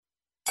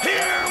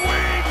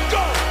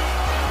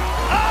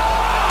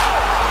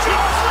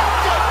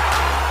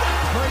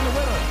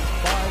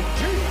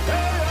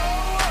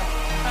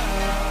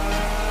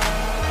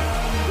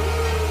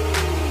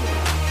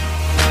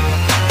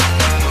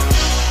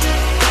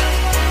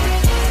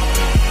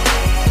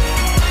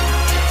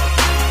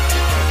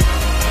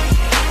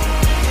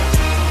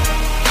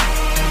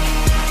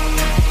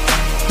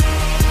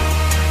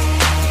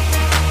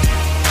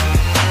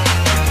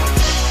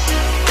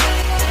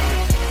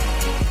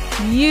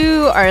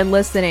You are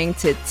listening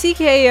to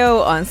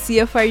TKO on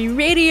CFRU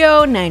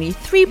Radio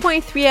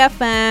 93.3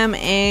 FM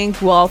in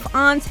Guelph,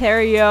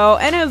 Ontario,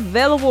 and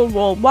available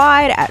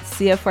worldwide at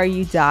CFRU.ca.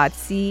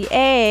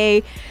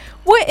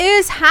 What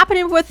is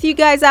happening with you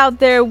guys out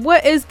there?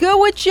 What is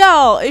good with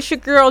y'all? It's your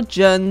girl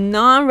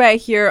Janan right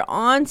here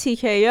on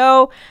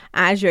TKO.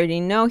 As you already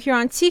know, here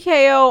on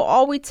TKO,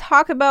 all we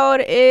talk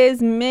about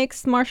is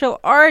mixed martial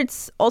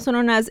arts, also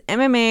known as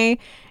MMA,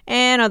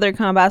 and other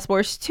combat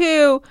sports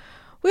too.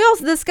 We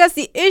also discuss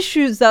the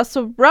issues that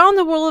surround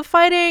the world of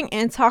fighting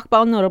and talk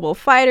about notable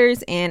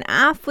fighters and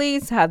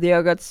athletes, how they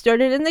all got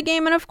started in the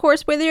game, and of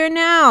course where they are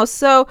now.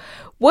 So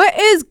what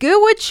is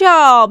good with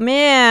y'all?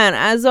 Man,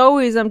 as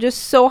always, I'm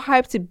just so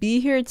hyped to be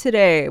here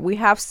today. We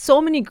have so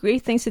many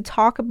great things to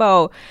talk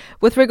about.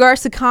 With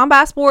regards to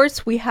combat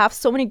sports, we have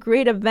so many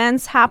great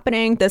events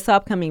happening this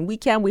upcoming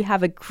weekend. We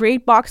have a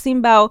great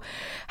boxing bout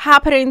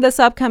happening this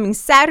upcoming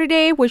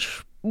Saturday,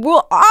 which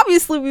we'll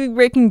obviously be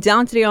breaking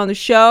down today on the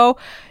show.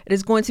 It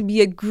is going to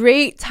be a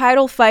great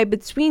title fight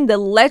between the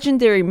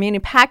legendary Manny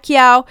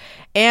Pacquiao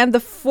and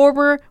the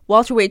former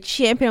welterweight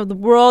champion of the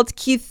world,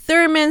 Keith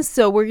Thurman.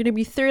 So we're going to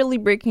be thoroughly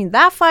breaking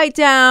that fight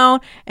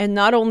down. And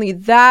not only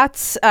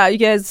that, you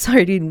guys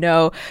already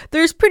know,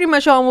 there's pretty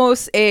much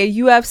almost a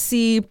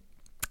UFC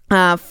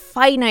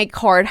fight night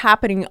card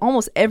happening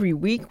almost every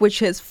week,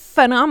 which is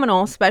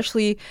phenomenal,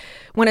 especially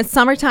when it's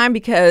summertime,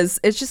 because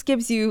it just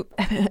gives you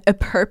a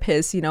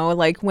purpose, you know,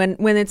 like when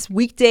it's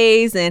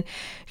weekdays and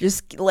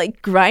just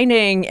like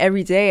grinding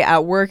every day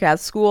at work, at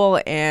school,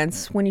 and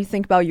when you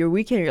think about your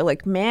weekend, you're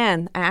like,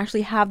 man, I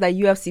actually have that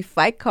UFC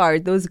fight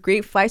card, those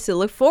great fights to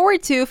look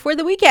forward to for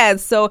the weekend.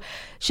 So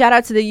shout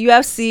out to the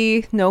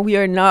UFC. No, we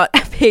are not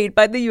paid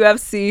by the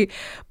UFC,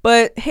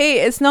 but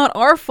hey, it's not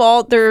our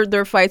fault.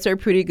 Their fights are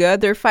pretty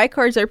good. Their fight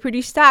cards are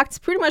pretty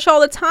stacked pretty much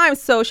all the time.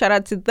 So shout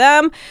out to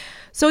them.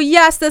 So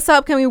yes, this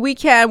upcoming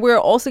weekend, we're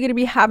also going to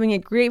be having a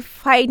great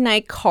fight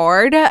night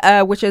card,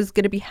 which is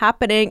going to be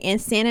happening in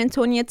San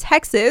Antonio,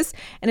 Texas.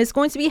 And it's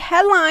going to be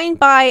headlined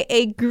by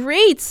a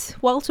great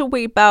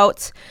welterweight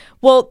bout.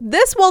 Well,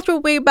 this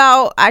welterweight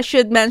bout, I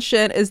should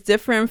mention, is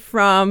different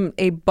from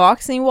a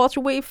boxing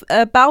welterweight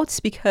bout,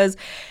 because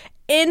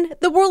in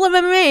the world of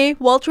MMA,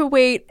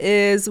 welterweight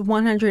is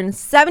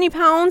 170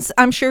 pounds.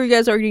 I'm sure you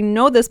guys already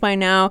know this by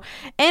now.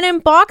 And in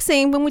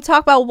boxing, when we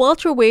talk about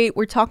welterweight,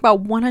 we're talking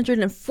about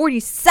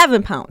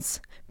 147 pounds.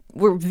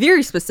 We're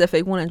very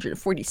specific,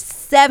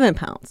 147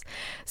 pounds.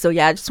 So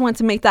yeah, I just wanted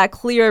to make that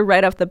clear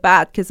right off the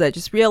bat, because I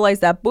just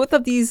realized that both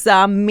of these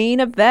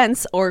main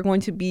events are going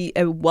to be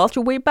a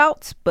welterweight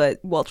bout,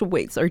 but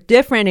welterweights are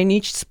different in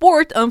each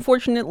sport,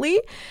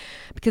 unfortunately,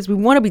 because we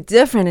want to be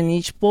different in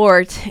each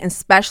sport,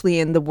 especially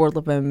in the world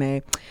of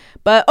MMA.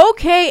 But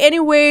okay,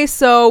 anyway,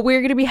 so we're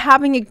going to be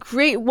having a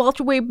great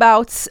welterweight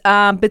bout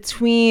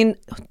between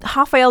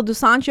Rafael dos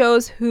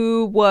Anjos,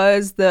 who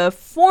was the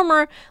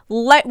former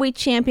lightweight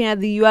champion at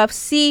the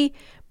UFC.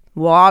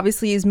 Well,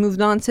 obviously, he's moved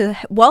on to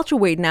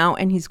welterweight now,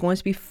 and he's going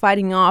to be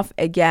fighting off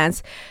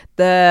against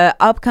the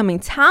upcoming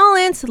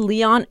talent,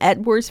 Leon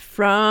Edwards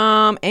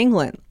from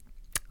England.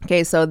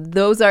 Okay, so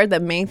those are the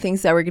main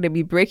things that we're going to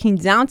be breaking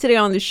down today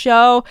on the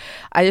show.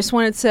 I just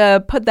wanted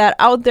to put that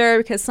out there,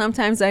 because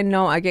sometimes I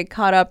know I get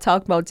caught up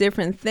talking about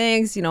different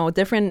things, you know,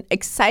 different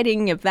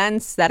exciting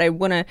events that I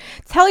want to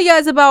tell you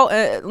guys about,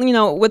 you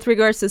know, with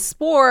regards to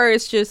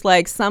sports, just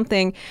like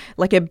something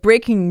like a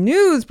breaking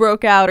news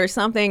broke out or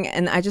something,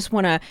 and I just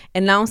want to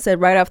announce it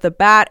right off the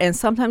bat, and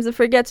sometimes I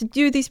forget to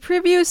do these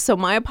previews, so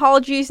my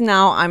apologies.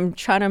 Now I'm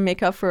trying to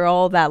make up for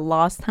all that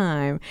lost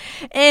time.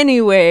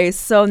 Anyway,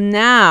 so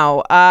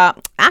now,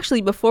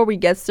 actually, before we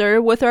get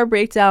started with our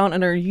breakdown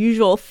and our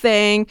usual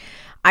thing,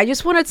 I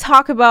just want to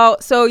talk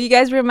about, so you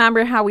guys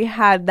remember how we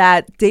had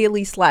that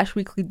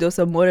daily/weekly dose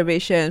of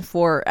motivation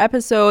for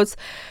episodes.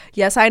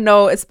 Yes, I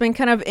know it's been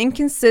kind of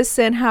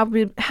inconsistent how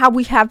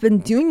we have been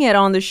doing it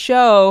on the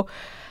show.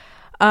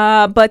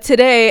 But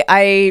today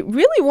I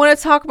really want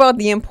to talk about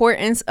the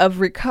importance of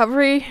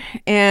recovery.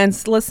 And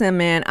listen,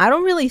 man, I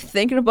don't really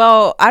think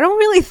about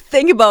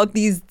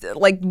these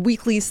like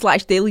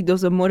weekly/daily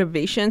dose of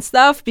motivation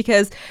stuff,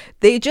 because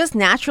they just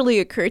naturally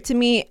occur to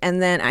me.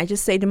 And then I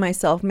just say to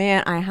myself,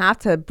 man, I have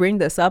to bring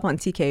this up on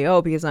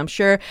TKO, because I'm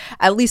sure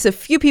at least a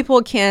few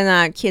people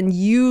can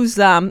use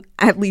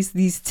at least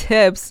these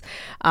tips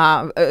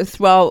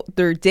throughout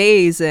their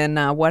days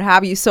and what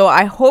have you. So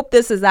I hope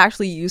this is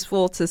actually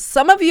useful to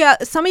some of you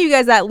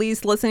guys at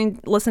least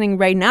listening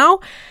right now.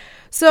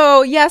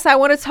 So yes, I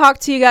want to talk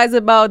to you guys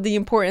about the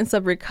importance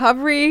of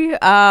recovery.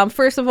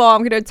 First of all,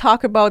 I'm going to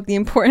talk about the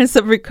importance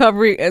of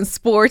recovery in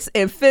sports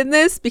and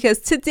fitness, because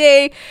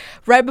today,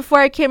 right before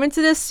I came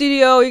into the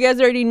studio, you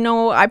guys already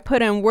know I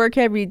put in work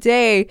every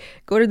day,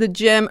 go to the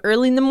gym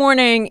early in the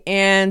morning,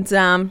 and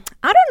I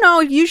don't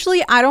know,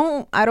 usually I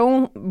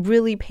don't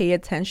really pay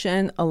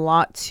attention a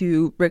lot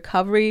to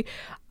recovery.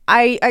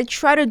 I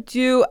try to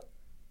do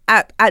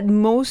at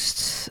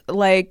most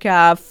like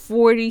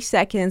 40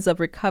 seconds of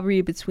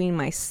recovery between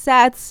my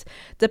sets,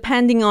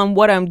 depending on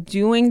what I'm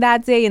doing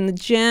that day in the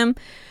gym.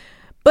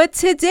 But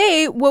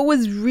today, what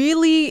was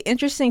really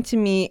interesting to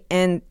me,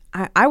 and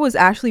I was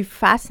actually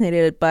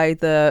fascinated by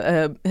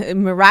the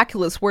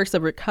miraculous works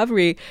of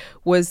recovery,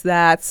 was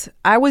that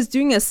I was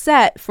doing a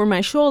set for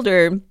my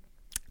shoulder.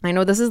 I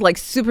know this is like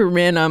super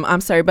random. I'm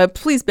sorry, but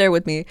please bear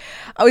with me.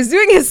 I was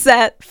doing a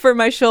set for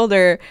my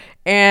shoulder,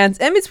 and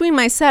in between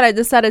my set, I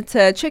decided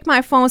to check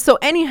my phone. So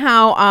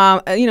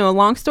anyhow,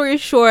 long story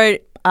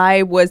short,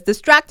 I was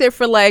distracted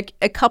for like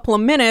a couple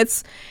of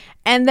minutes.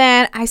 And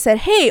then I said,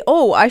 hey,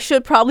 I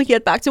should probably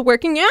get back to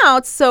working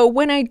out. So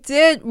when I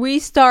did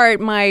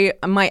restart my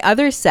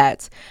other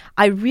set,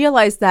 I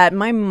realized that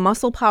my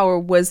muscle power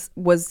was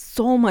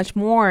so much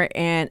more,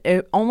 and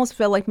it almost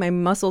felt like my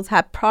muscles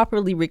had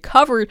properly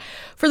recovered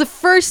for the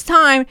first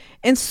time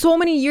in so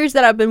many years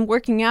that I've been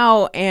working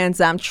out and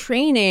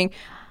training.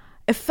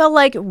 It felt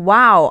like,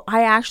 wow,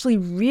 I actually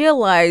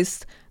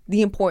realized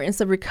the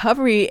importance of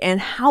recovery and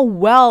how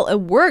well it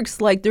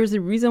works. Like, there's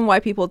a reason why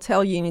people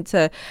tell you need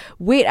to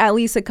wait at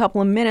least a couple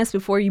of minutes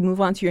before you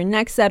move on to your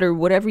next set or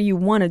whatever you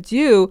want to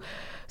do.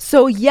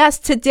 So yes,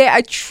 today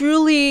I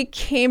truly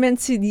came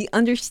into the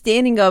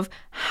understanding of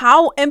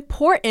how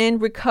important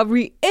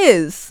recovery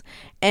is.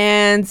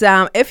 And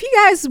if you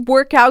guys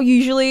work out,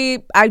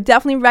 usually I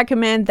definitely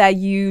recommend that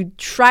you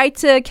try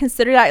to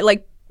consider that,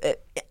 like,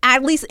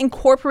 at least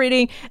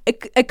incorporating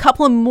a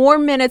couple of more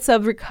minutes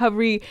of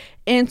recovery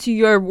into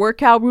your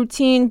workout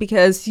routine,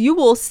 because you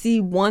will see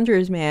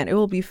wonders, man. It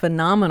will be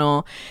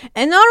phenomenal.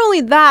 And not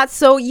only that,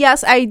 so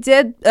yes, I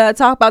did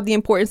talk about the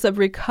importance of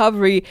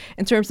recovery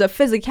in terms of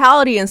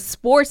physicality and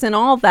sports and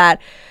all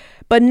that.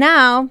 But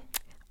now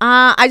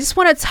I just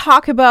want to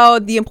talk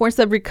about the importance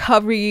of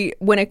recovery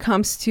when it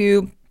comes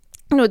to,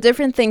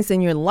 different things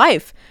in your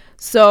life.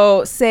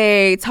 So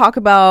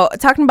talking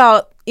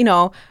about,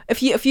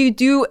 if you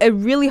do a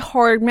really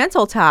hard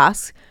mental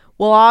task,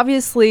 well,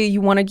 obviously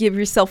you want to give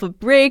yourself a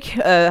break,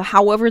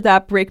 however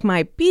that break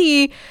might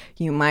be.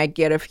 You might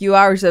get a few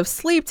hours of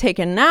sleep, take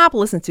a nap,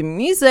 listen to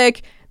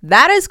music.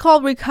 That is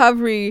called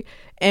recovery,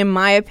 in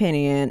my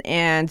opinion.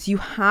 And you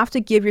have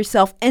to give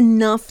yourself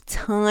enough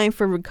time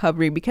for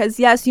recovery, because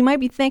yes, you might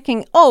be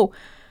thinking,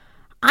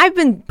 I've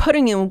been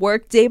putting in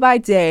work day by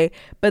day,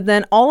 but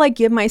then all I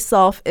give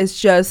myself is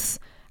just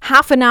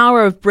half an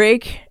hour of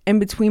break in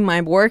between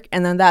my work,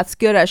 and then that's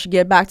good. I should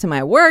get back to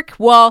my work.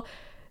 Well,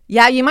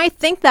 yeah, you might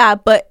think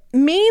that, but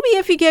maybe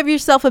if you give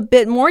yourself a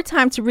bit more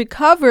time to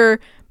recover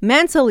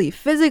mentally,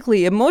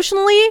 physically,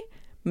 emotionally,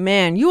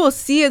 man, you will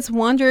see its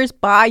wonders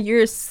by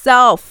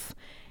yourself.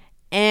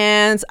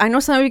 And I know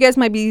some of you guys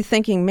might be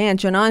thinking, man,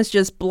 Janon's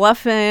just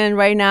bluffing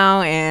right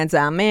now, and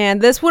man,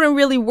 this wouldn't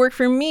really work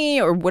for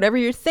me, or whatever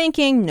you're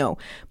thinking. No,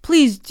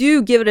 please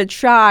do give it a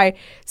try,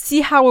 see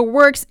how it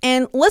works.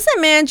 And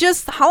listen, man,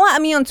 just holla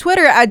at me on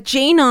Twitter at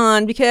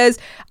Janon, because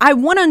I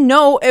want to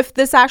know if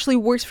this actually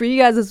works for you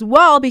guys as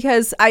well,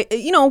 because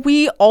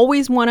we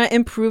always want to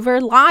improve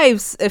our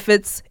lives. If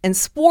it's in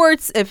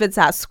sports, if it's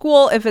at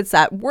school, if it's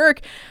at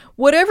work,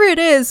 whatever it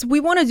is, we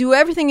want to do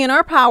everything in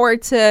our power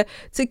to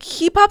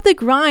keep up the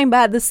grind, but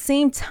at the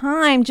same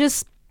time,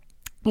 just,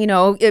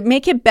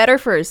 make it better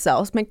for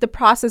ourselves, make the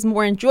process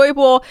more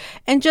enjoyable,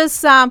 and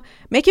just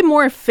make it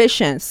more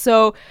efficient.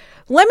 So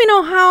let me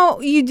know how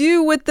you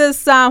do with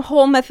this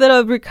whole method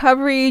of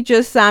recovery,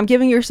 just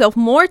giving yourself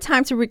more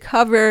time to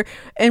recover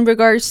in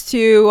regards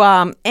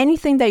to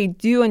anything that you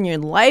do in your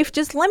life.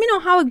 Just let me know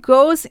how it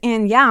goes.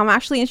 And yeah, I'm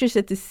actually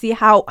interested to see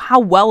how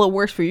well it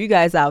works for you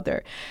guys out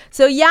there.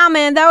 So yeah,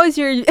 man, that was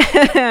your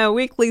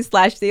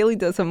weekly/daily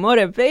dose of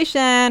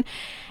motivation.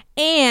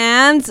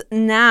 And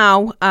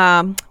now,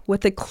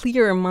 with a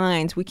clearer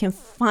mind, we can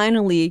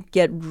finally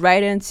get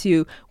right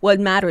into what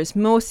matters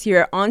most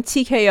here on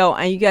TKO.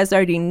 And you guys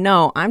already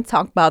know I'm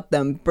talking about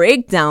them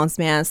breakdowns,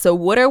 man. So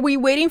what are we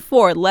waiting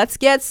for? Let's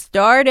get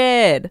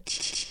started.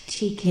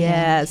 TKO.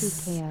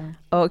 Yes. TKO.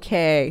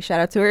 Okay. Shout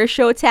out to her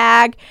show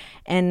tag.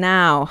 And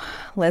now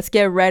let's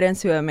get right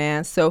into it,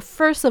 man. So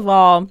first of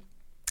all,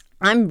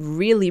 I'm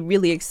really,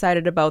 really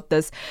excited about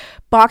this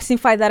boxing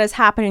fight that is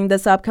happening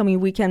this upcoming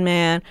weekend,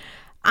 man.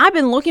 I've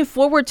been looking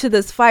forward to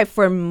this fight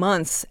for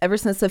months, ever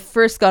since it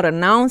first got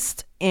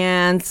announced.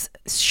 And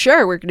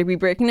sure, we're going to be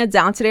breaking it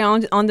down today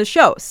on the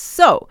show.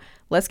 So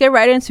let's get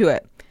right into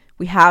it.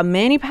 We have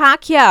Manny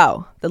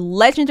Pacquiao, the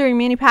legendary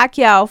Manny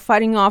Pacquiao,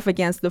 fighting off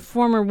against the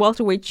former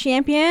welterweight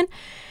champion,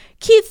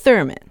 Keith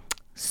Thurman.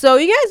 So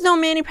you guys know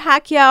Manny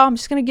Pacquiao. I'm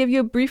just going to give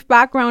you a brief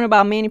background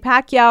about Manny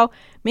Pacquiao.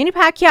 Manny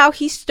Pacquiao,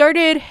 he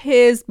started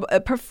his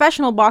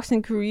professional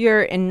boxing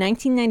career in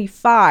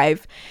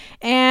 1995.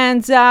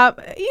 And,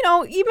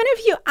 even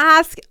if you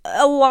ask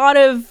a lot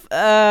of,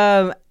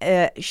 avid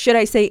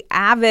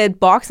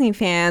boxing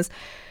fans,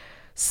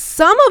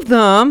 some of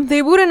them,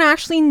 they wouldn't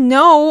actually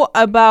know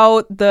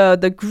about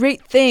the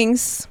great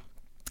things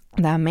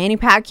that Manny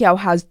Pacquiao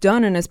has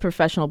done in his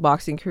professional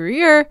boxing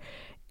career.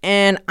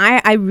 And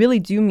I really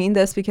do mean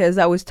this, because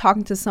I was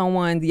talking to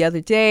someone the other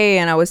day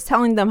and I was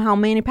telling them how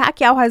Manny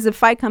Pacquiao has a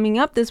fight coming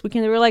up this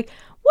weekend. They were like,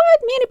 what?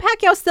 Manny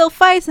Pacquiao still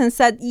fights? And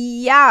said,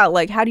 yeah,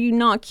 like, how do you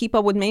not keep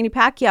up with Manny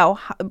Pacquiao?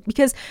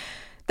 Because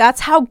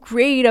that's how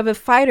great of a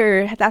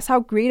fighter, that's how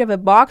great of a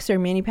boxer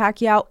Manny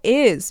Pacquiao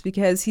is,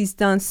 because he's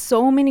done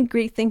so many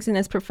great things in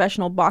his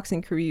professional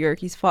boxing career.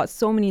 He's fought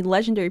so many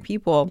legendary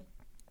people.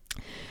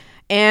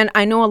 And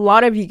I know a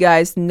lot of you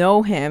guys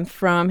know him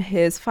from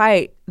his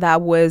fight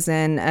that was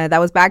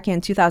back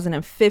in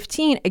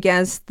 2015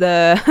 against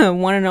the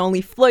one and only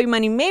Floyd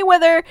Money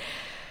Mayweather,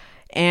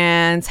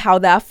 and how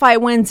that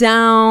fight went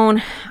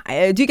down.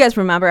 Do you guys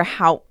remember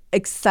how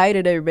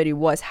excited everybody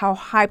was, how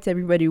hyped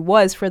everybody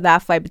was for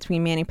that fight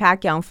between Manny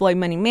Pacquiao and Floyd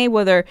Money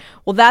Mayweather?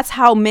 Well, that's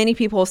how many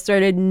people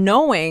started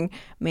knowing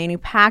Manny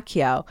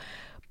Pacquiao.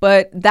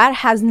 But that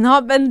has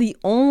not been the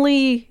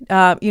only,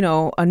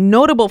 a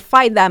notable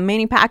fight that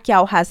Manny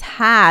Pacquiao has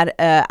had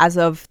as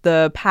of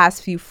the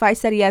past few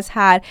fights that he has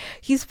had.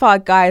 He's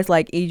fought guys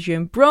like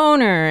Adrian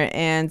Broner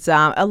and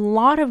a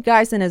lot of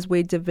guys in his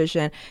weight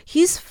division.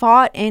 He's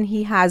fought and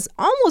he has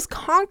almost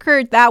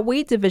conquered that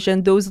weight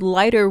division, those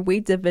lighter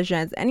weight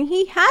divisions. And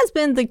he has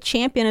been the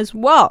champion as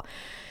well.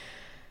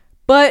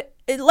 But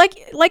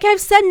like I've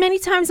said many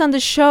times on the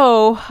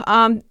show,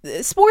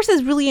 sports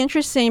is really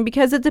interesting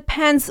because it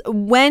depends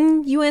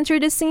when you enter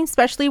the scene,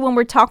 especially when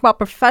we're talking about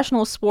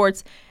professional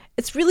sports.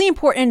 It's really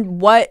important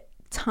what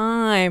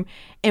time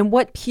and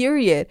what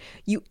period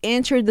you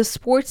enter the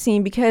sports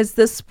scene, because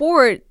the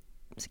sport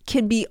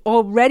can be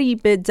already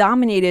been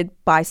dominated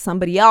by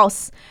somebody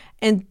else.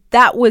 And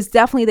that was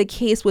definitely the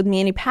case with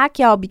Manny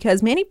Pacquiao,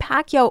 because Manny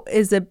Pacquiao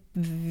is a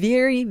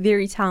very,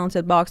 very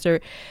talented boxer.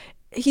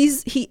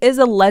 He is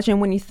a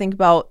legend when you think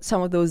about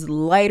some of those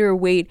lighter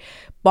weight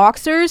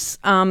boxers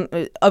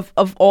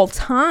of all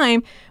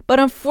time. But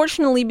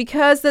unfortunately,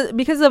 because of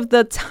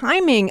the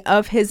timing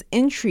of his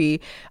entry,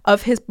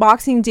 of his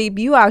boxing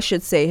debut, I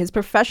should say, his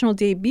professional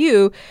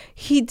debut,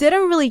 he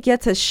didn't really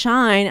get to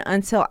shine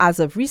until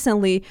as of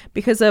recently,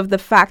 because of the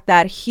fact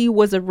that he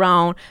was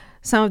around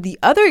some of the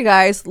other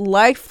guys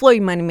like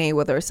Floyd Money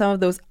Mayweather, some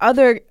of those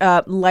other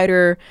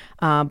lighter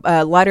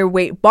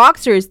weight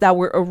boxers that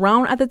were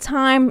around at the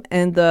time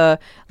in the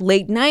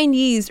late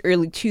 90s,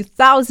 early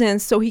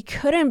 2000s. So he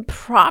couldn't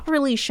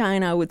properly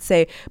shine, I would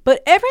say.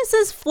 But ever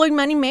since Floyd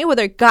Money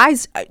Mayweather,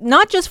 guys,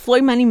 not just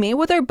Floyd Money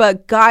Mayweather,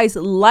 but guys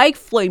like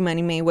Floyd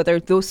Money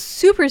Mayweather, those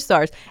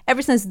superstars,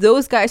 ever since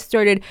those guys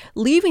started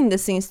leaving the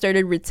scene,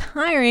 started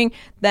retiring,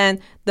 then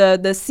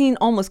the scene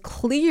almost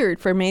cleared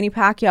for Manny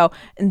Pacquiao.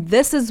 And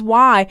this is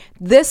why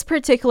this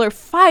particular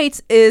fight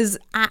is,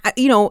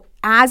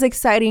 as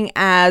exciting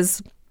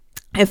as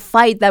a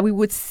fight that we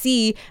would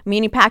see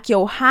Manny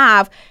Pacquiao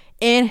have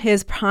in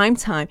his prime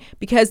time,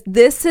 because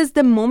this is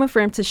the moment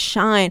for him to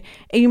shine.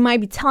 And you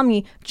might be telling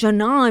me,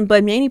 Janan,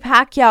 but Manny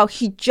Pacquiao,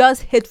 he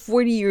just hit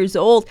 40 years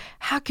old.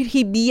 How could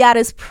he be at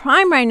his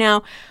prime right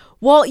now?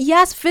 Well,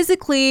 yes,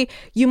 physically,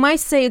 you might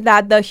say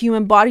that the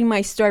human body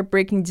might start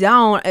breaking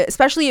down,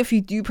 especially if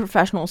you do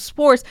professional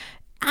sports.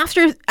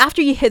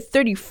 After you hit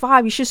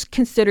 35, you should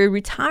consider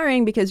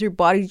retiring, because your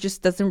body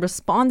just doesn't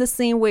respond the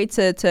same way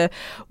to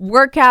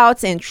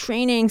workouts and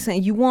trainings,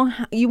 and you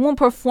won't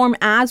perform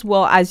as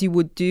well as you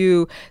would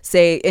do,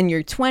 say, in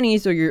your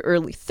 20s or your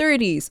early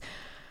 30s.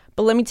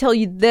 But let me tell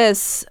you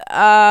this.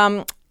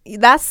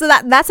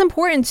 That's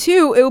important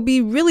too. It would be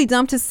really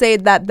dumb to say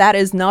that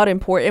is not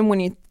important when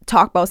you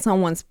talk about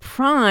someone's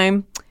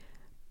prime.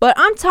 But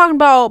I'm talking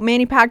about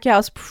Manny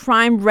Pacquiao's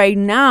prime right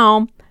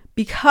now,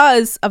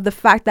 because of the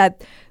fact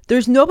that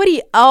there's nobody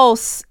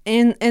else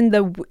in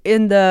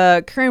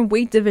the current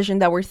weight division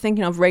that we're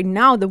thinking of right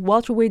now, the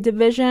welterweight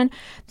division,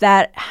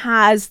 that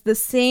has the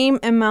same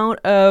amount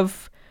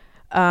of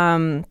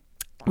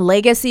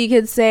legacy, you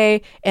could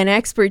say, and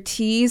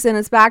expertise in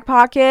his back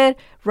pocket,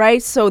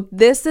 right? So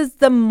this is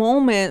the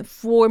moment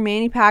for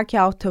Manny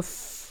Pacquiao to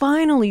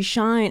finally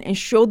shine and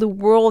show the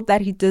world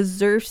that he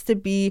deserves to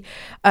be,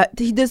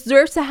 he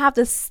deserves to have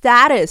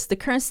the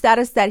current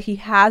status that he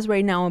has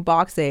right now in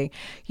boxing.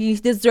 He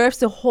deserves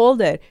to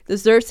hold it,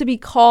 deserves to be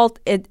called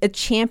a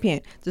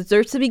champion,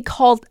 deserves to be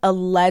called a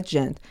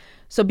legend.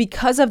 So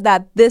because of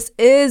that, this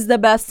is the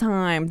best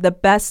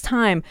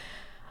time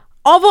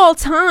of all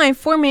time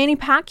for Manny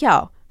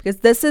Pacquiao, because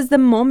this is the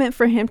moment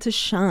for him to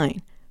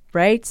shine,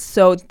 right?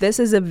 So this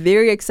is a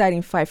very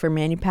exciting fight for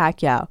Manny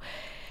Pacquiao.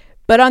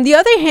 But on the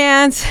other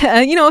hand,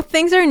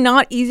 things are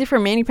not easy for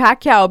Manny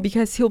Pacquiao,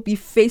 because he'll be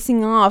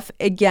facing off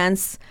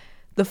against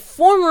the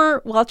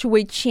former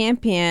welterweight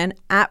champion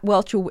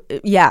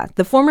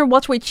the former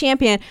welterweight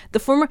champion, the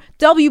former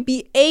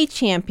WBA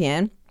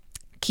champion,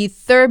 Keith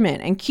Thurman.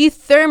 And Keith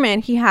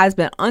Thurman, he has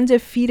been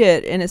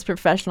undefeated in his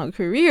professional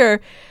career.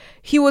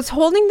 He was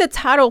holding the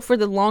title for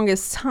the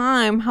longest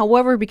time.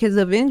 However, because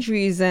of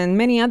injuries and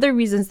many other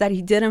reasons that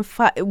he didn't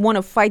want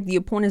to fight the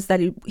opponents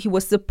that he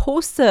was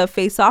supposed to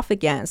face off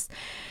against,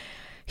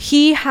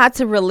 he had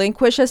to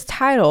relinquish his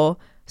title.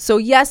 So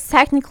yes,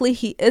 technically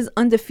he is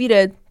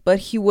undefeated, but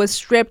he was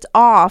stripped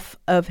off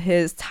of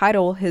his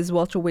title, his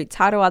welterweight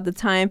title at the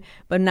time.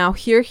 But now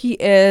here he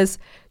is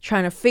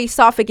trying to face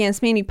off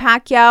against Manny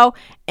Pacquiao.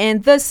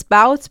 And this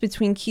bout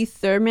between Keith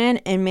Thurman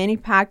and Manny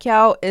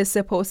Pacquiao is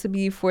supposed to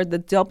be for the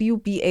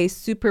WBA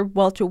Super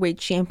Welterweight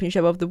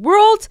Championship of the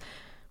World,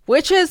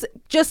 which is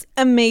just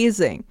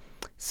amazing.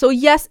 So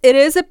yes, it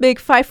is a big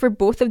fight for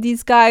both of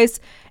these guys.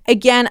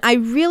 Again, I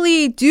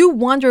really do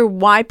wonder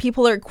why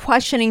people are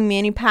questioning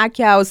Manny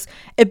Pacquiao's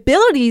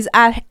abilities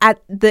at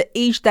the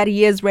age that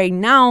he is right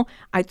now.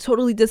 I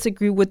totally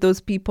disagree with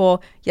those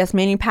people. Yes,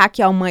 Manny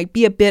Pacquiao might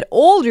be a bit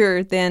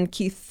older than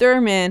Keith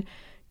Thurman.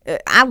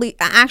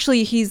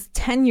 Actually, he's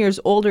 10 years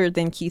older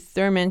than Keith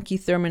Thurman.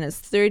 Keith Thurman is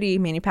 30.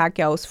 Manny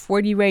Pacquiao is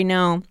 40 right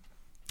now.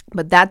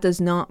 But that does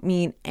not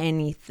mean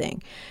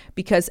anything,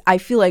 because I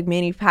feel like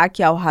Manny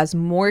Pacquiao has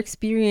more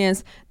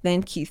experience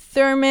than Keith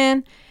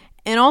Thurman.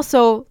 And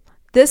also,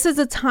 this is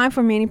a time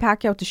for Manny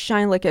Pacquiao to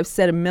shine, like I've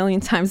said a million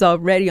times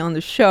already on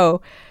the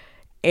show.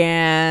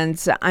 And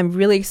I'm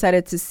really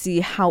excited to see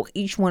how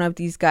each one of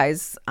these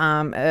guys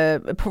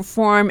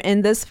perform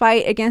in this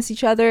fight against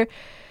each other,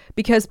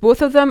 because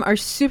both of them are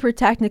super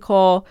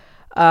technical.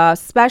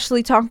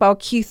 Especially talking about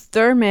Keith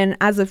Thurman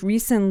as of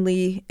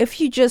recently.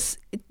 If you just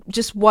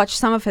watch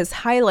some of his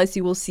highlights,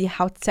 you will see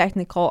how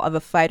technical of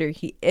a fighter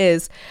he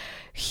is.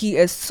 He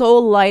is so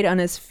light on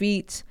his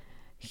feet.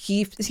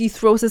 He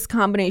throws his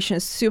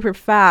combinations super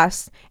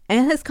fast,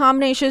 and his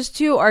combinations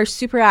too are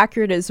super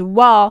accurate as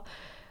well.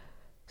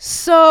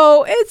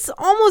 So it's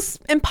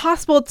almost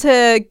impossible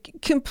to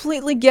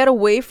completely get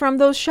away from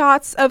those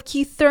shots of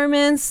Keith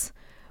Thurman's.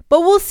 But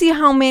we'll see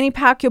how Manny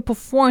Pacquiao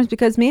performs,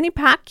 because Manny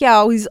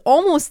Pacquiao, he's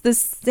almost the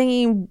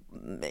same,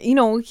 he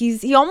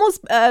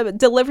almost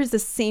delivers the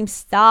same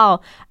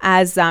style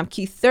as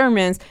Keith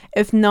Thurman's,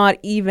 if not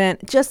even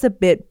just a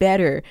bit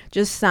better,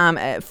 just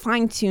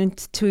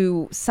fine-tuned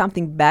to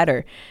something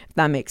better, if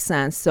that makes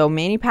sense. So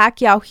Manny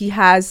Pacquiao, he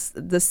has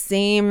the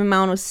same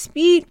amount of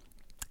speed.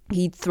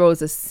 He throws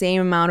the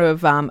same amount of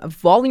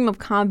volume of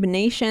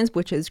combinations,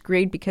 which is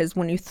great, because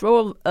when you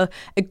throw a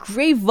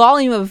great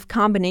volume of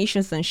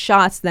combinations and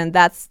shots, then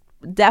that's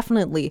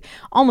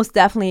almost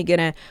definitely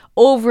gonna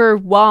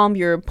overwhelm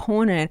your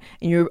opponent,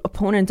 and your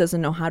opponent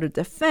doesn't know how to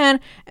defend.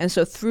 And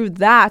so through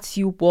that,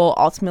 you will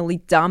ultimately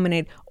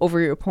dominate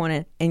over your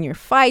opponent in your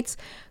fights.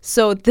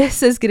 So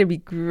this is gonna be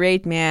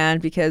great, man,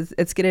 because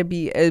it's gonna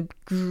be a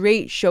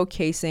great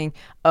showcasing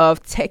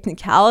of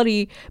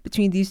technicality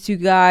between these two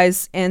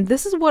guys. And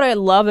this is what I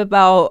love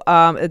about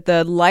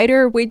the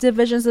lighter weight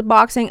divisions of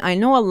boxing. I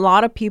know a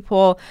lot of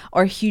people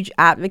are huge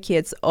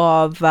advocates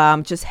of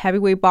just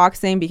heavyweight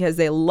boxing because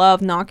they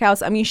love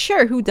knockouts. I mean,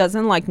 sure, who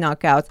doesn't like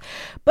knockouts?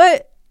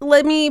 But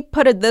let me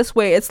put it this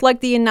way. It's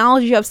like the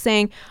analogy of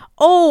saying,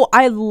 oh,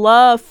 I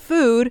love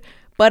food,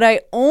 but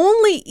I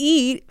only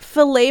eat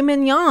filet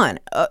mignon.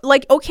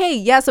 Okay,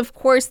 yes, of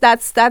course,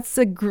 that's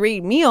a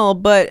great meal,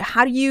 but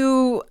how do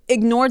you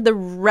ignore the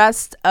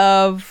rest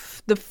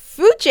of the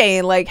food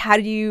chain? Like, how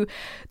do you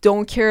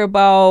don't care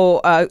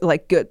about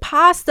good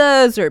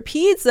pastas or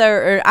pizza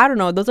or I don't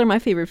know, those are my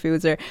favorite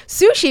foods, or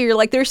sushi,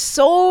 or there's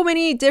so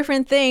many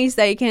different things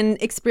that you can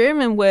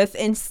experiment with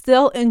and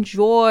still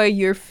enjoy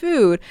your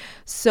food.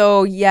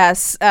 So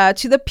yes,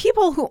 to the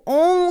people who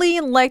only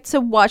like to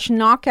watch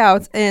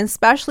knockouts, and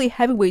especially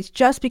heavyweights,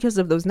 just because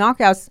of those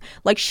knockouts,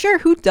 sure,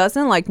 who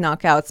doesn't like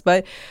knockouts?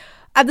 But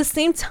at the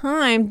same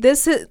time,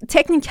 this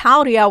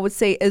technicality, I would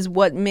say, is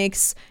what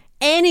makes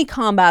any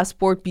combat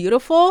sport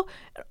beautiful.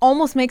 It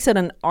almost makes it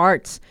an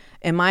art,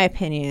 in my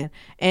opinion.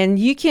 And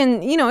you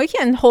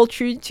can hold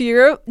true to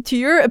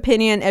your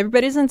opinion.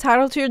 Everybody's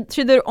entitled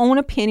to their own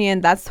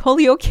opinion. That's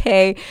totally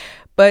okay.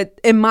 But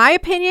in my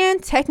opinion,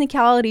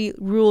 technicality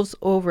rules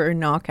over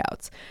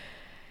knockouts.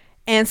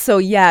 And so,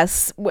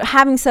 yes,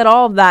 having said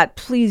all of that,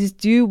 please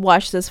do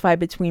watch this fight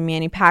between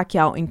Manny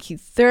Pacquiao and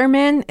Keith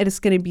Thurman. It is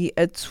going to be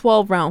a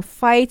 12-round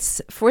fight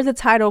for the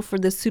title, for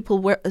the super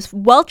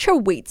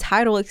welterweight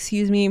title,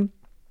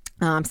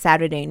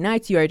 Saturday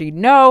night. You already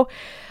know.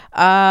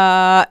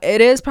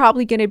 It is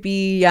probably going to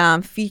be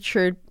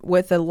featured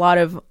with a lot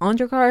of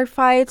undercard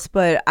fights,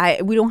 but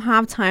we don't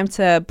have time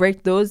to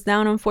break those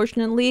down,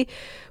 unfortunately.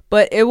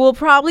 But it will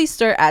probably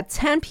start at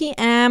 10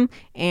 p.m.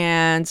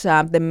 and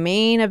the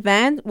main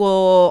event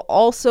will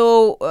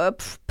also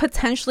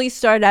potentially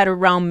start at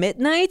around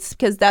midnight,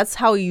 because that's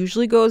how it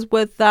usually goes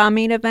with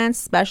main events,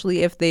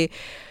 especially if they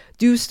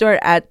do start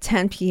at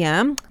 10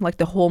 p.m.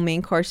 The whole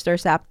main card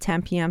starts at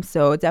 10 p.m.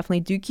 So definitely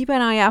do keep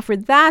an eye out for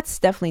that.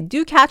 Definitely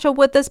do catch up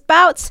with this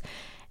bout.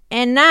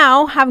 And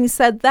now, having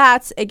said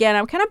that, again,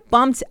 I'm kind of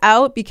bummed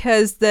out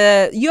because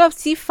the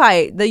UFC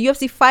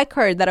fight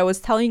card that I was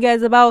telling you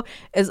guys about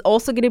is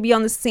also going to be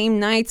on the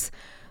same night.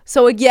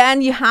 So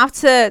again, you have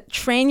to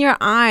train your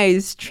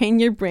eyes,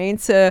 train your brain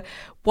to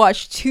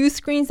watch two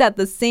screens at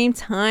the same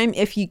time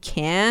if you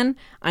can.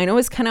 I know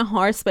it's kind of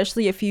hard,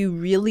 especially if you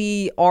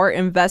really are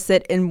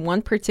invested in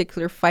one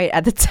particular fight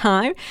at the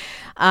time.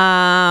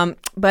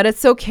 But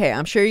it's okay.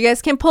 I'm sure you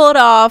guys can pull it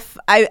off.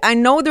 I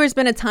know there's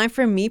been a time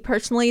for me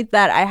personally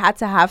that I had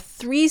to have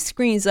 3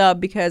 screens up,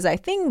 because I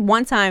think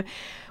one time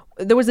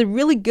there was a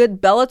really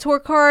good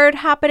Bellator card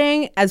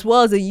happening, as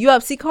well as a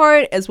UFC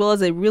card, as well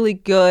as a really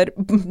good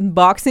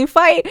boxing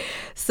fight.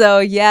 So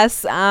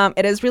yes,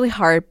 it is really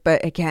hard,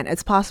 but again,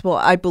 it's possible.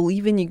 I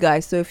believe in you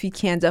guys. So if you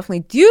can,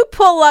 definitely do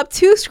pull up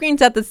 2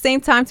 screens at the same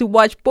time to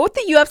watch both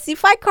the UFC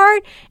fight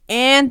card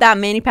and that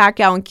Manny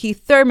Pacquiao and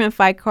Keith Thurman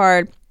fight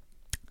card.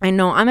 I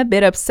know I'm a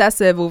bit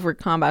obsessive over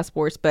combat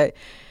sports, but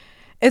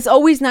it's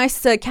always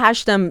nice to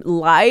catch them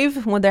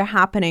live when they're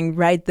happening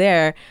right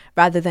there,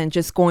 rather than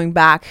just going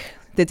back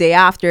the day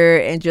after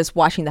and just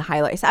watching the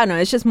highlights. I don't know,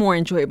 it's just more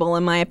enjoyable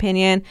in my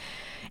opinion.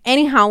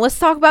 Anyhow, let's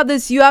talk about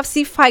this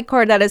UFC fight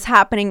card that is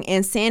happening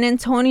in San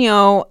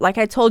Antonio. Like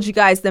I told you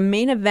guys, the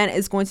main event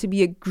is going to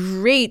be a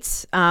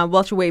great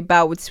welterweight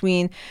bout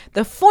between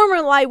the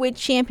former lightweight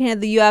champion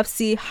of the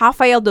UFC,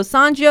 Rafael dos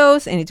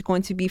Anjos, and he's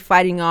going to be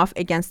fighting off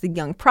against the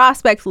young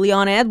prospect,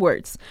 Leon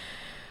Edwards.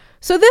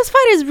 So this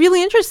fight is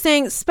really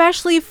interesting,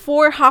 especially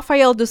for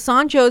Rafael dos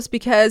Anjos,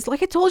 because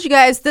like I told you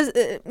guys,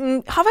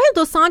 Rafael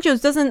dos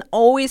Anjos doesn't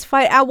always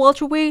fight at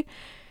welterweight.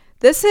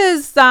 This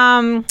is,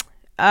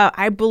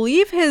 I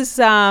believe, his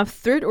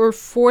 3rd or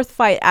 4th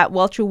fight at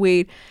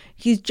welterweight.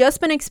 He's just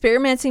been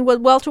experimenting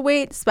with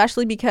welterweight,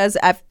 especially because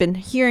I've been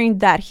hearing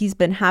that he's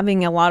been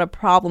having a lot of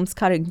problems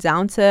cutting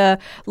down to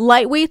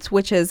lightweight,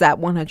 which is at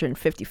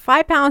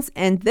 155 pounds.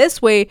 And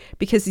this way,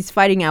 because he's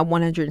fighting at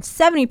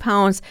 170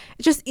 pounds,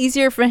 it's just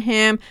easier for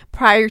him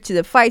prior to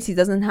the fights. He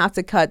doesn't have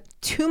to cut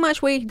too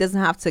much weight. He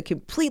doesn't have to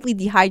completely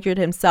dehydrate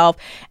himself.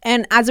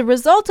 And as a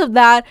result of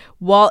that,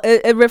 while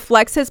it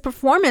reflects his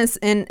performance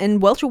in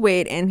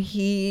welterweight, and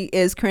he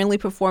is currently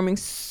performing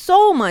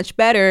so much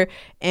better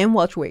in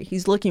welterweight.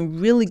 He's looking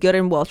really good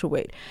in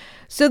welterweight.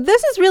 So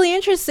this is really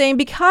interesting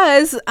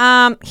because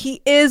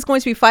he is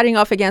going to be fighting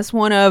off against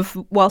one of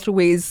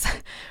welterweight's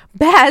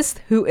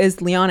best, who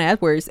is Leon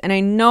Edwards. And I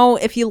know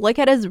if you look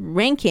at his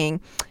ranking,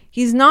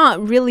 he's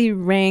not really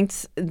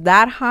ranked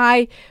that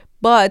high,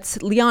 but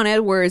Leon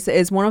Edwards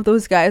is one of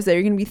those guys that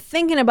you're going to be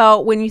thinking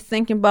about when you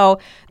think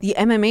about the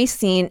MMA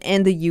scene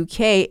in the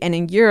UK and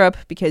in Europe,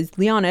 because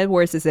Leon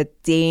Edwards is a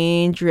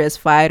dangerous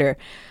fighter.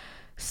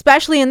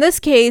 Especially in this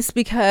case,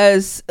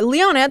 because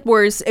Leon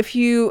Edwards, if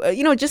you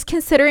just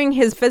considering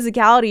his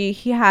physicality,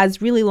 he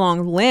has really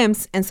long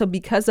limbs. And so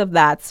because of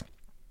that,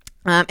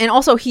 and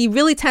also he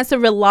really tends to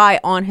rely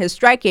on his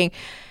striking.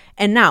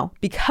 And now,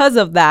 because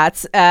of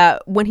that,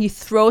 when he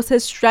throws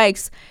his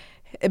strikes,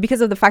 because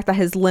of the fact that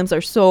his limbs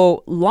are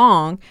so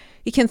long,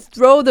 he can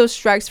throw those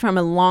strikes from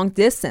a long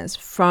distance,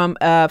 from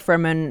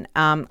an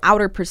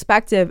outer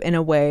perspective in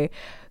a way.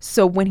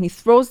 So when he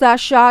throws that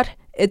shot,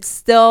 it's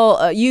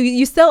still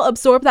you still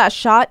absorb that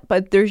shot,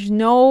 but there's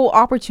no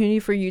opportunity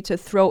for you to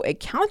throw a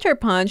counter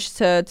punch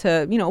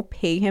to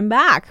pay him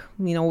back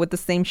with the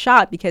same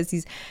shot, because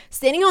he's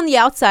standing on the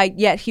outside,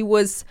 yet he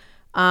was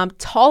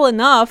tall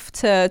enough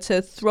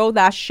to throw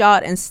that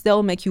shot and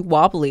still make you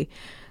wobbly.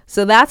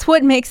 So that's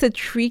what makes it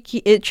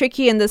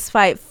tricky in this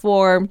fight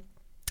for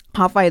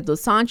Rafael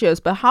dos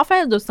Anjos. But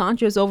Rafael dos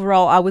Anjos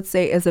overall, I would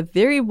say, is a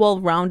very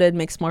well-rounded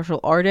mixed martial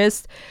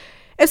artist,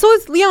 and so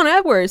is Leon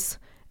Edwards.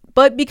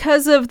 But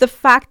because of the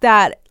fact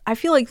that I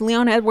feel like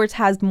Leon Edwards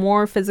has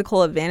more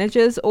physical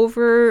advantages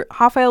over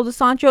Rafael dos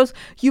Anjos,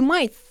 you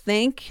might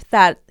think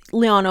that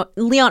Leon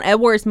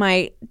Edwards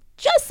might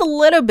just a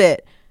little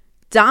bit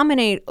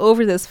dominate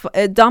over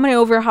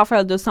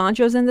Rafael dos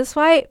Anjos in this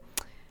fight.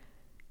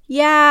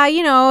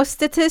 Yeah,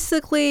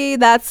 statistically,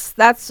 that's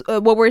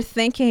what we're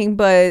thinking.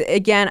 But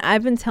again,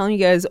 I've been telling you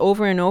guys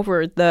over and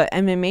over, the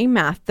MMA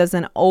math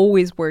doesn't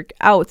always work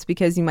out,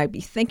 because you might be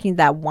thinking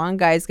that one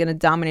guy is going to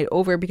dominate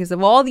over because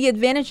of all the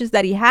advantages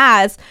that he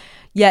has.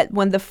 Yet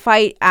when the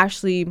fight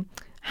actually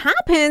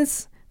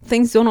happens,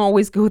 things don't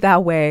always go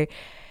that way.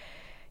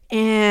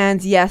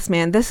 And yes,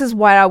 man, this is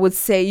why I would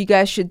say you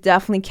guys should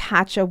definitely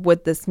catch up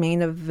with this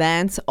main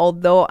event.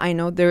 Although I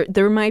know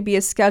there might be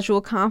a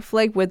schedule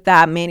conflict with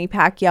that Manny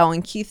Pacquiao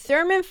and Keith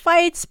Thurman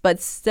fights,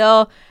 but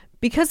still,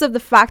 because of the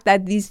fact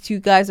that these two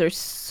guys are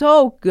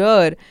so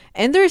good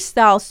and their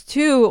styles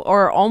too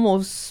are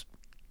almost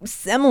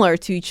similar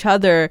to each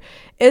other,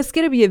 it's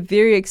going to be a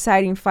very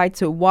exciting fight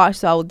to watch.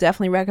 So I will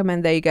definitely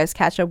recommend that you guys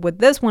catch up with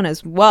this one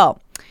as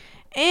well.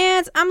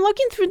 And I'm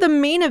looking through the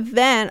main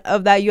event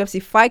of that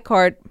UFC fight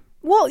card.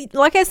 Well,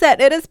 like I said,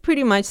 it is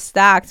pretty much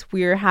stacked.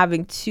 We're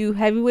having 2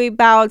 heavyweight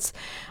bouts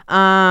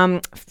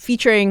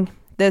featuring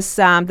this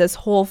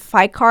whole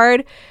fight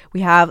card.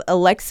 We have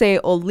Alexei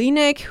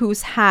Oleinik,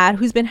 who's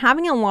been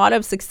having a lot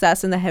of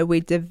success in the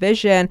heavyweight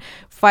division,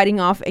 fighting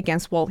off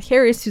against Walt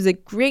Harris, who's a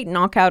great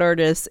knockout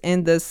artist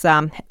in this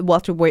the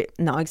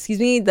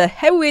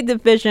heavyweight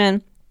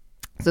division.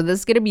 So this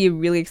is going to be a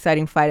really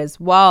exciting fight as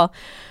well.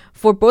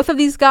 For both of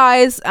these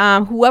guys,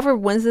 whoever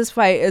wins this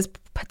fight is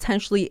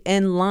potentially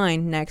in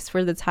line next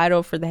for the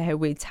title, for the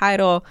heavyweight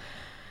title.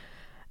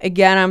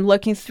 Again, I'm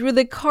looking through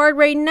the card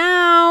right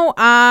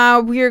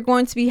now. We are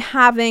going to be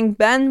having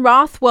Ben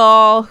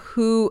Rothwell,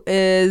 who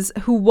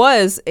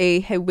was a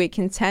heavyweight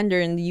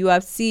contender in the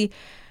UFC,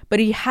 but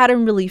he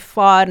hadn't really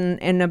fought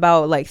in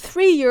about like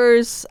 3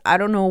 years. I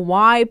don't know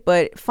why,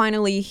 but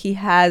finally he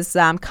has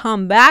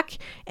come back,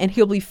 and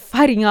he'll be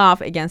fighting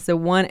off against the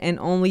one and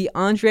only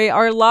Andrei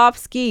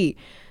Arlovsky.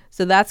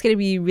 So that's going to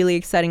be really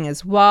exciting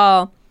as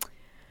well.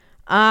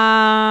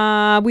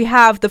 We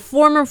have the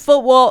former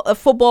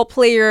football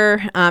player,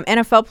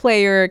 NFL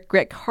player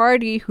Greg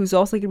Hardy, who's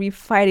also going to be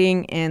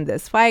fighting in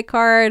this fight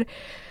card.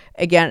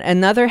 Again,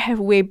 another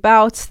heavyweight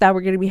bout that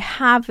we're going to be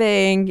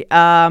having.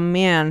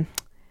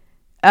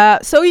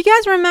 So you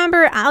guys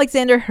remember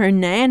Alexander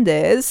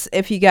Hernandez?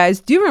 If you guys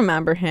do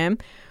remember him,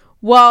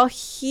 well,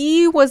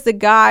 he was the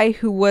guy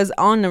who was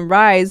on the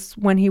rise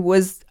when he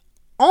was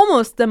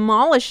almost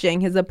demolishing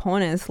his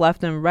opponents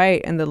left and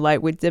right in the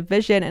lightweight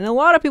division. And a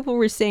lot of people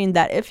were saying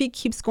that if he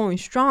keeps going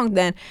strong,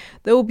 then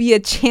there will be a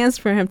chance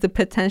for him to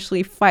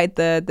potentially fight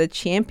the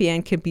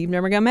champion, Khabib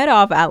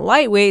Nurmagomedov, at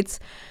lightweights.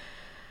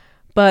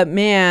 But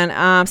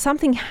man,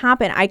 something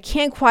happened. I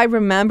can't quite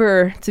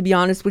remember, to be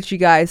honest with you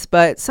guys,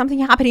 but something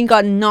happened. He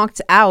got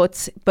knocked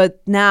out.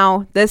 But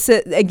now this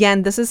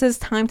is his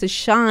time to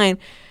shine,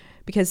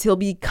 because he'll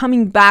be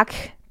coming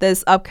back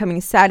this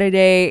upcoming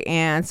Saturday,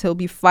 and he'll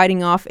be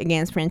fighting off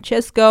against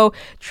Francisco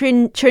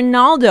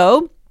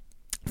Trinaldo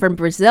from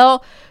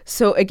Brazil.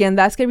 So again,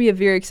 that's going to be a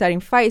very exciting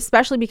fight,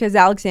 especially because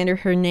Alexander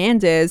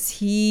Hernandez,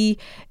 he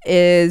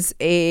is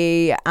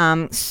a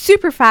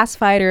super fast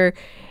fighter,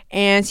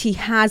 and he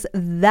has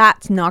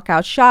that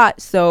knockout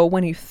shot. So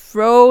when he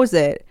throws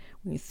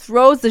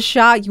the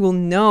shot, you will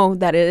know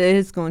that it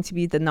is going to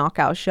be the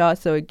knockout shot.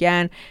 So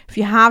again, if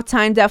you have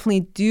time,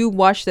 definitely do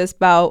watch this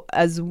bout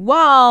as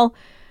well.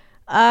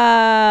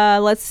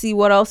 Let's see,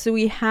 what else do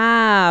we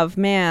have?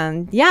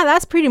 Man, yeah,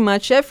 that's pretty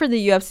much it for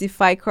the UFC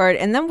fight card.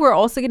 And then we're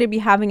also going to be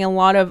having a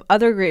lot of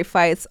other great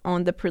fights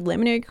on the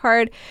preliminary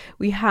card.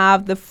 We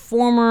have the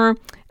former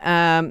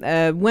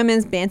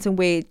women's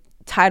bantamweight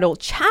title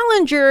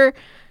challenger,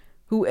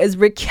 who is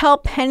Raquel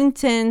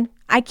Pennington.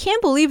 I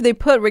can't believe they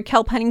put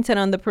Raquel Pennington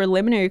on the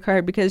preliminary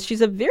card, because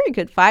she's a very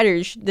good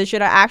fighter. They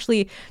should have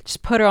actually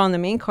just put her on the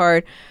main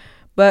card.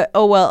 But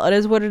oh well, it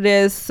is what it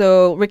is.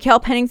 So Raquel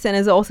Pennington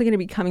is also going to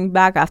be coming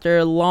back after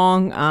a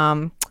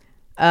long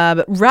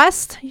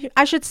rest,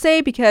 I should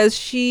say, because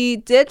she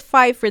did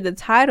fight for the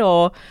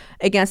title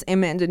against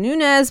Amanda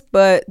Nunes,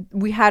 but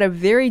we had a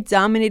very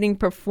dominating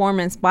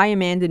performance by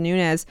Amanda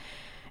Nunes.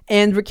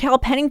 And Raquel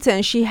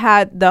Pennington, she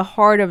had the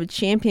heart of a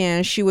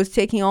champion. She was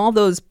taking all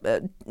those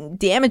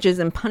damages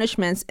and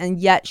punishments, and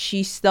yet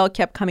she still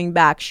kept coming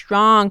back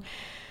strong.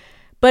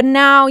 But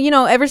now,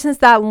 ever since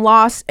that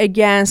loss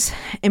against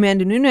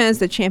Amanda Nunes,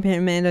 the champion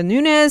Amanda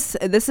Nunes,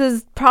 this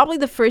is probably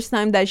the first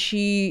time that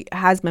she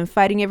has been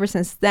fighting ever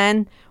since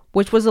then,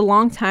 which was a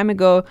long time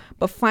ago.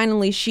 But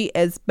finally, she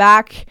is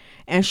back,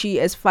 and she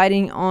is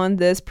fighting on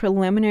this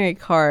preliminary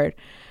card.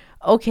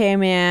 Okay,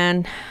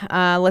 man.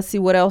 Let's see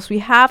what else we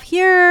have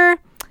here.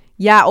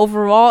 Yeah,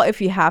 overall, if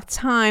you have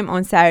time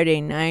on Saturday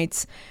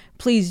nights,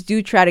 please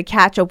do try to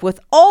catch up with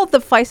all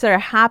the fights that are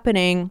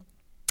happening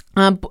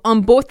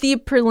on both the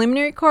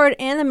preliminary card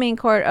and the main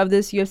card of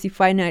this UFC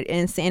Fight Night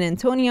in San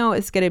Antonio.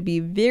 It's going to be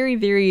very,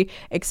 very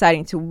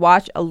exciting to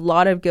watch. A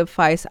lot of good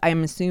fights,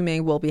 I'm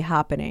assuming, will be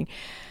happening.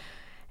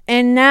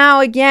 And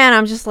now, again,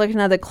 I'm just looking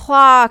at the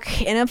clock,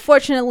 and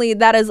unfortunately,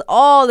 that is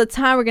all the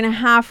time we're going to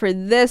have for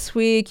this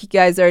week. You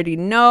guys already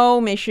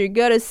know. Make sure you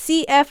go to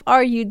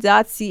cfru.ca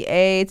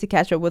to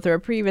catch up with our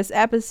previous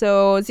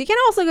episodes. You can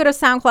also go to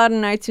SoundCloud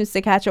and iTunes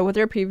to catch up with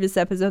our previous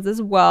episodes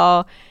as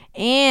well.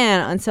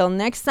 And until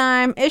next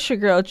time, it's your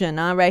girl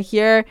Jenna right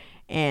here,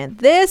 and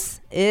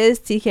this is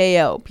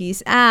TKO.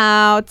 Peace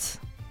out.